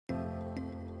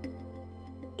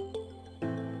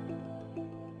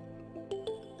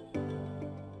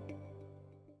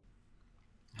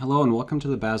Hello and welcome to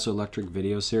the Basler Electric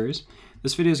video series.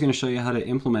 This video is going to show you how to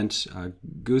implement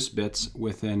Goose bits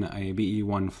within a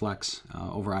BE1-FLEX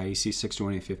over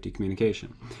IEC61850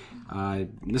 communication.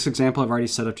 This example I've already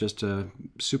set up just a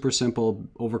super simple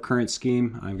overcurrent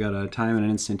scheme. I've got a time and an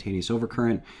instantaneous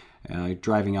overcurrent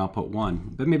driving output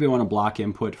 1. But maybe I want to block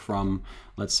input from,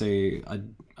 let's say, a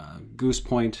Goose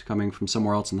point coming from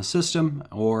somewhere else in the system,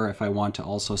 or if I want to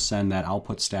also send that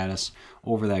output status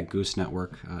over that Goose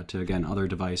network to, again, other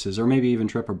devices, or maybe even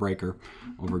trip a breaker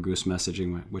over Goose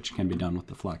messaging, which can be done with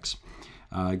the Flex.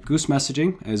 Goose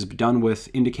messaging is done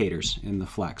with indicators in the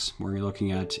Flex. We're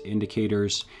looking at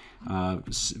indicators,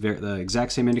 the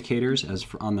exact same indicators as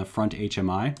on the front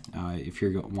HMI, if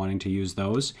you're wanting to use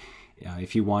those.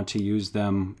 If you want to use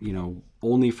them,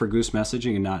 only for Goose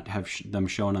messaging and not have them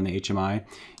shown on the HMI,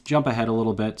 jump ahead a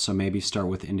little bit. So maybe start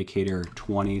with indicator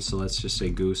 20. So let's just say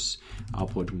Goose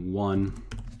output 1,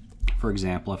 for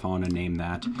example, if I want to name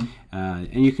that.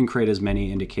 And you can create as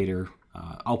many indicator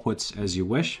outputs as you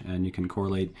wish, and you can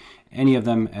correlate any of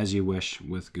them as you wish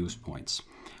with Goose points.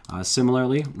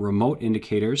 Similarly, remote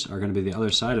indicators are going to be the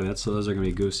other side of it. So those are going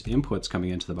to be Goose inputs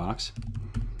coming into the box.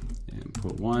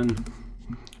 Input 1.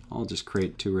 I'll just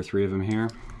create 2 or 3 of them here.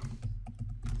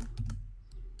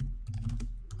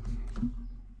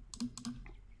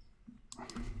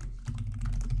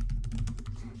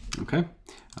 Okay,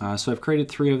 so I've created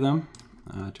 3 of them.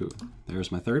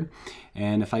 There's my third.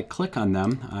 And if I click on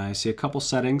them, I see a couple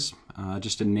settings,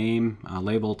 just a name,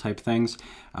 label type things,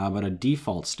 but a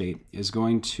default state is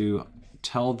going to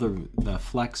tell the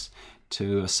Flex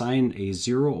to assign a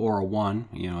 0 or a 1,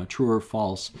 a true or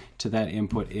false, to that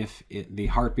input if the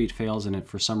heartbeat fails and it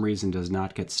for some reason does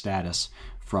not get status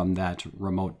from that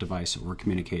remote device or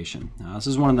communication. This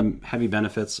is one of the heavy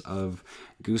benefits of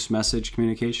Goose message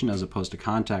communication as opposed to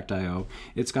contact I/O.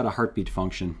 It's got a heartbeat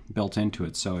function built into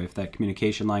it, so if that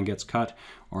communication line gets cut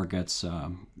or gets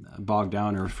bogged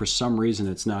down, or for some reason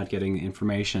it's not getting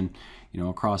information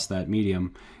across that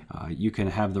medium, you can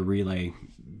have the relay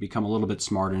become a little bit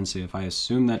smarter and say, if I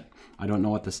assume that I don't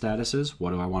know what the status is, what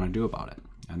do I want to do about it?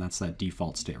 And that's that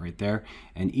default state right there.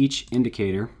 And each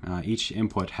indicator, each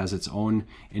input has its own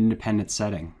independent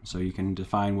setting. So you can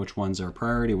define which ones are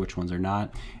priority, which ones are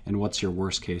not, and what's your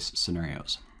worst case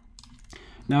scenarios.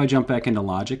 Now I jump back into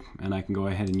logic and I can go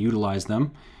ahead and utilize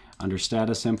them. Under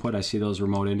status input, I see those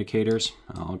remote indicators.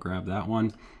 I'll grab that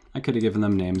one. I could have given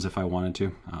them names if I wanted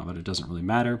to, but it doesn't really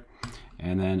matter.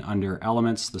 And then under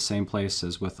elements, the same place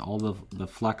as with all the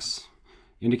Flex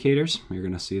indicators. You're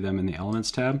going to see them in the Elements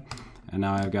tab. And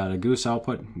now I've got a Goose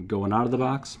output going out of the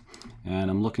box, and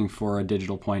I'm looking for a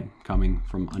digital point coming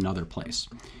from another place.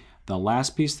 The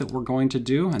last piece that we're going to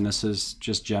do, and this is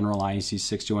just general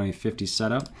IEC61850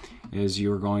 setup, is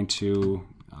you're going to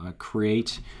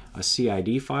create a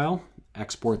CID file,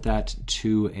 export that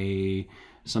to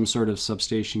some sort of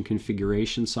substation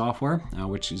configuration software,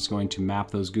 which is going to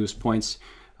map those Goose points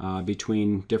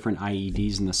between different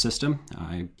IEDs in the system.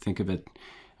 I think of it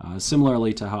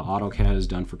similarly to how AutoCAD is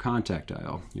done for contact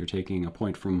I/O. You're taking a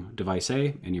point from device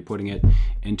A and you're putting it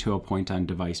into a point on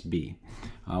device B.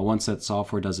 Once that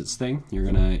software does its thing,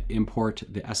 you're going to import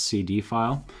the SCD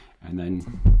file, and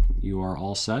then you are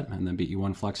all set, and the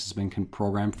BE1-FLEX has been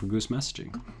programmed for Goose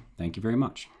messaging. Thank you very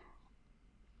much.